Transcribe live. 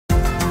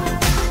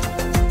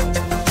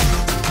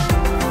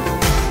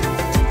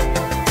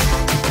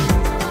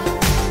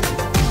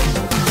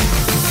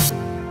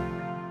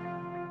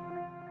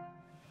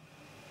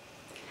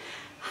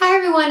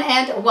everyone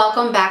and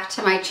welcome back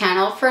to my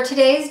channel. For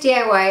today's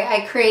DIY,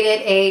 I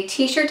created a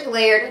t-shirt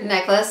layered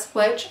necklace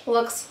which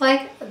looks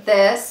like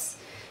this.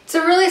 It's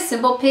a really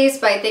simple piece,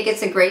 but I think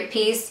it's a great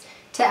piece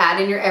to add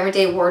in your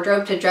everyday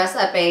wardrobe to dress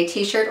up a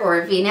t-shirt or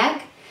a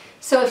v-neck.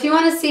 So if you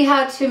want to see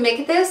how to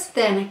make this,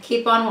 then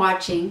keep on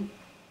watching.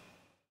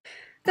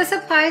 The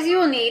supplies you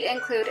will need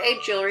include a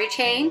jewelry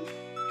chain,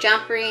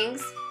 jump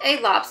rings, a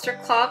lobster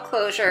claw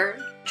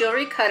closure,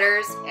 jewelry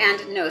cutters,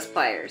 and nose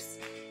pliers.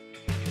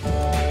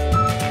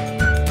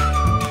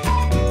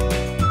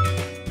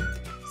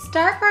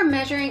 Start by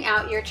measuring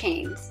out your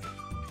chains.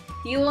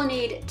 You will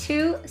need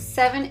two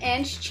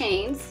 7-inch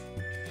chains,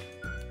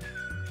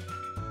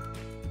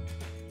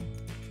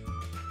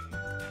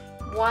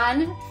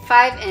 one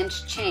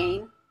 5-inch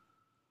chain,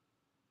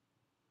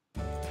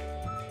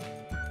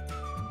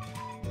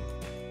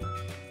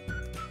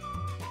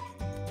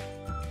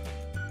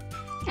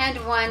 and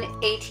one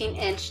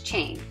 18-inch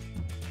chain.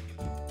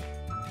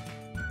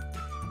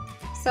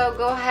 So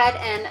go ahead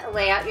and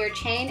lay out your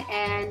chain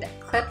and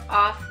clip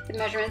off the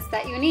measurements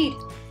that you need.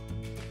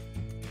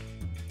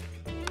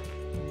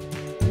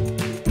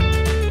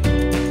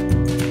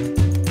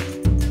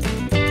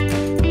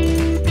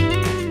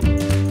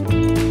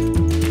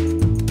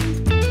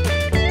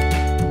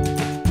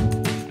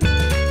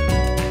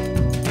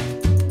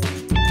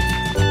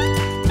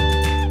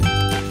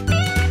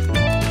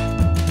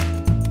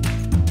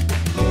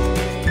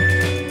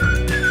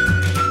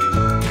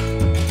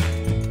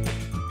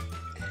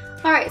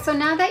 Alright, so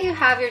now that you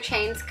have your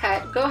chains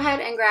cut, go ahead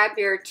and grab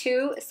your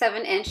two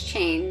 7-inch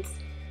chains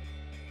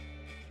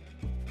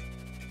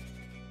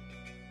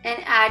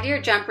and add your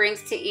jump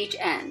rings to each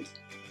end.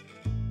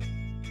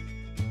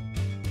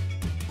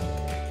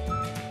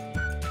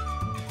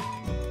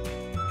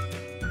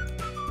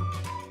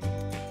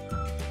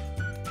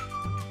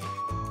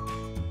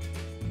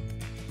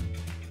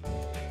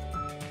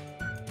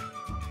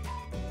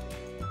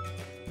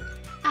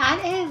 Add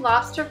a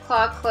lobster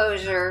claw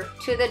closure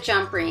to the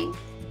jump ring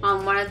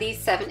on one of these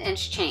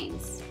 7-inch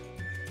chains.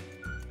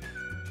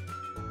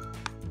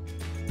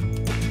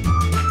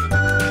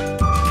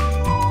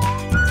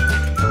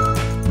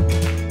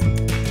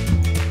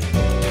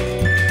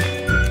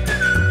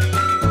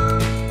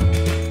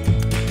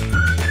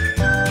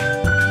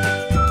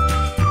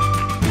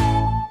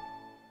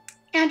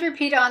 And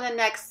repeat on the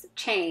next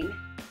chain.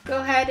 Go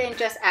ahead and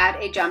just add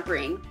a jump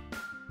ring.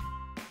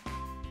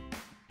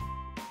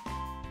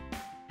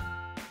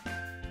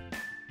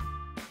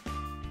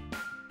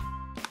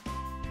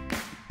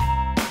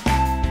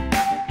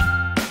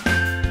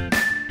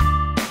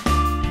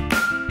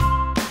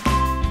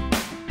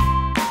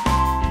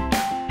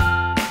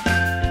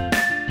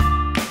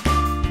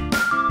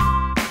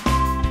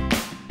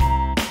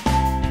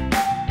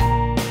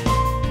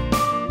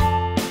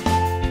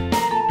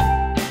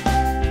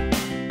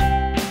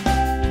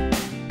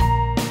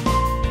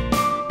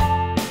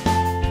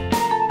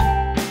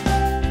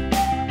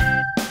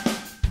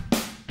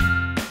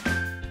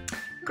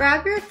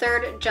 Grab your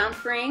third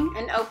jump ring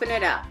and open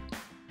it up.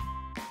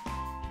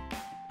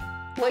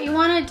 What you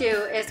want to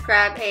do is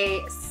grab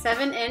a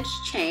 7-inch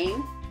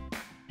chain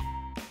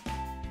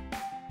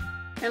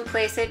and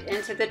place it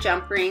into the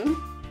jump ring.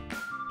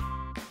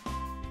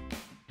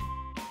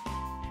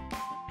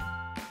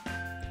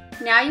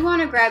 Now you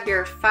want to grab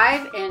your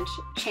 5-inch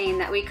chain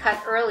that we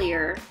cut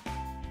earlier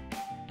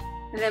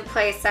and then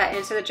place that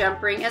into the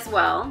jump ring as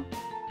well.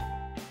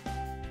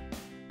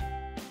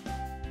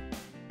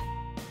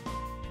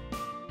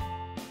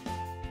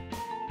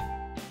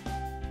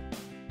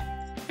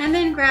 And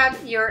then grab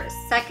your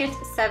second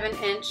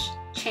 7-inch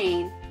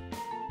chain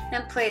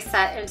and place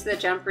that into the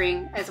jump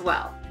ring as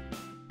well.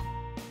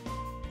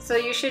 So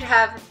you should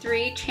have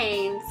 3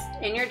 chains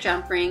in your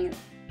jump ring,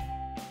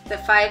 the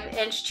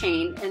 5-inch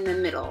chain in the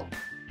middle.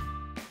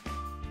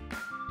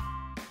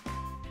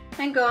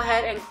 And go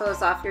ahead and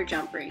close off your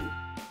jump ring.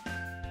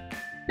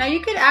 Now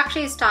you could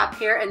actually stop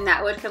here and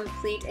that would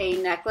complete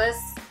a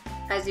necklace.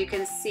 As you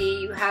can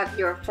see, you have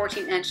your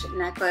 14-inch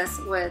necklace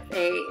with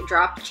a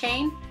drop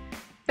chain.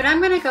 But I'm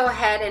going to go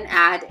ahead and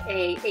add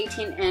a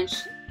 18-inch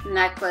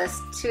necklace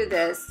to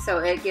this so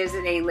it gives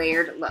it a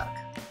layered look.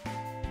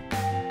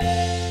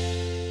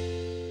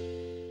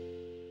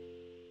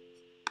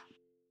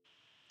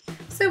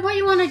 So what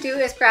you want to do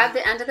is grab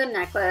the end of the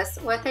necklace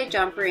with a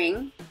jump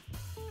ring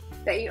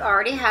that you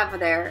already have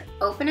there,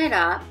 open it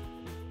up,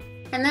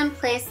 and then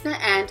place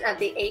the end of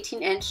the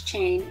 18-inch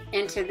chain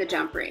into the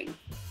jump ring.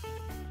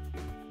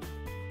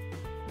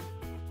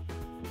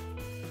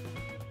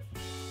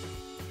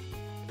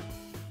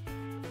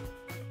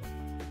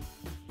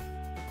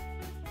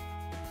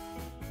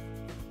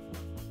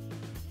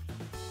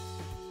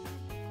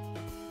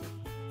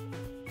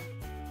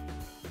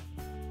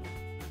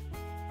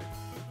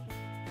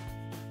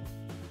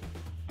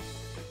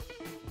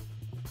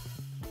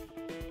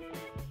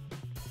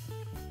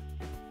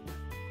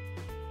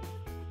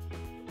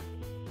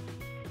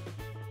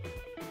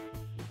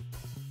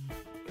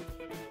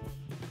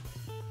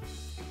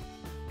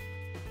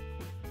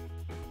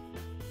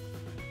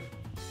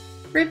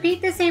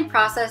 Repeat the same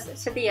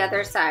process to the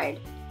other side.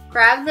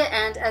 Grab the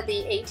end of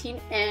the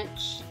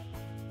 18-inch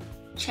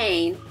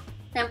chain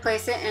and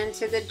place it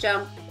into the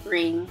jump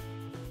ring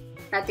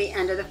at the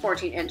end of the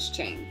 14-inch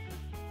chain.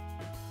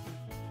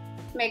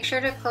 Make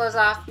sure to close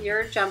off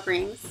your jump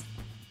rings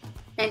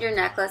and your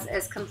necklace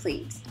is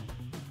complete.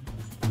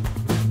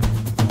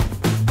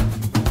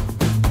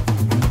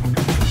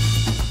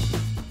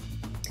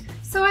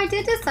 So I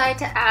did decide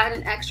to add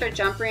an extra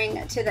jump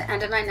ring to the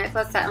end of my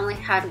necklace that only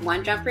had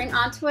one jump ring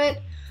onto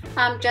it,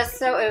 just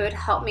so it would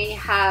help me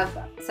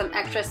have some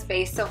extra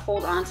space to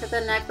hold onto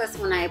the necklace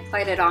when I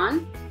applied it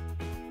on.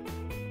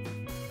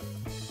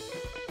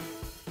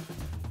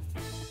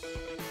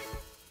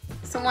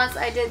 So once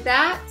I did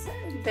that,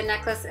 the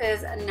necklace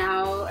is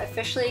now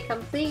officially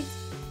complete,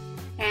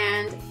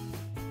 and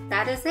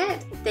that is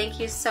it. Thank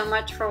you so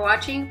much for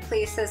watching.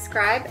 Please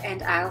subscribe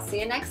and I'll see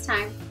you next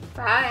time.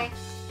 Bye.